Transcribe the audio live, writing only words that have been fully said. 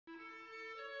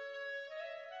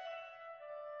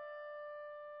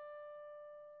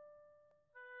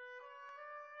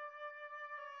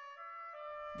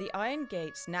The Iron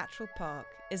Gates Natural Park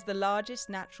is the largest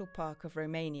natural park of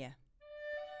Romania.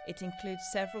 It includes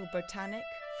several botanic,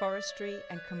 forestry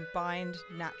and combined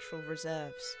natural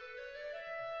reserves.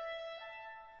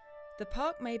 The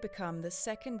park may become the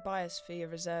second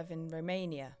biosphere reserve in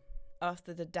Romania,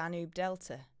 after the Danube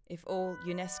Delta, if all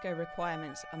UNESCO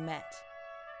requirements are met.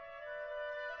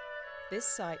 This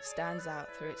site stands out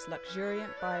through its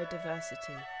luxuriant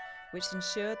biodiversity, which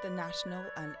ensured the national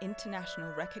and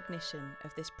international recognition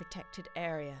of this protected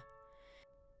area.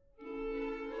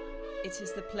 It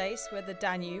is the place where the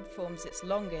Danube forms its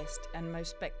longest and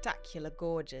most spectacular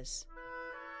gorges.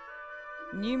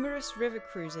 Numerous river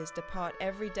cruises depart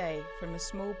every day from a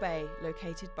small bay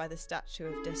located by the statue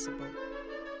of Disable.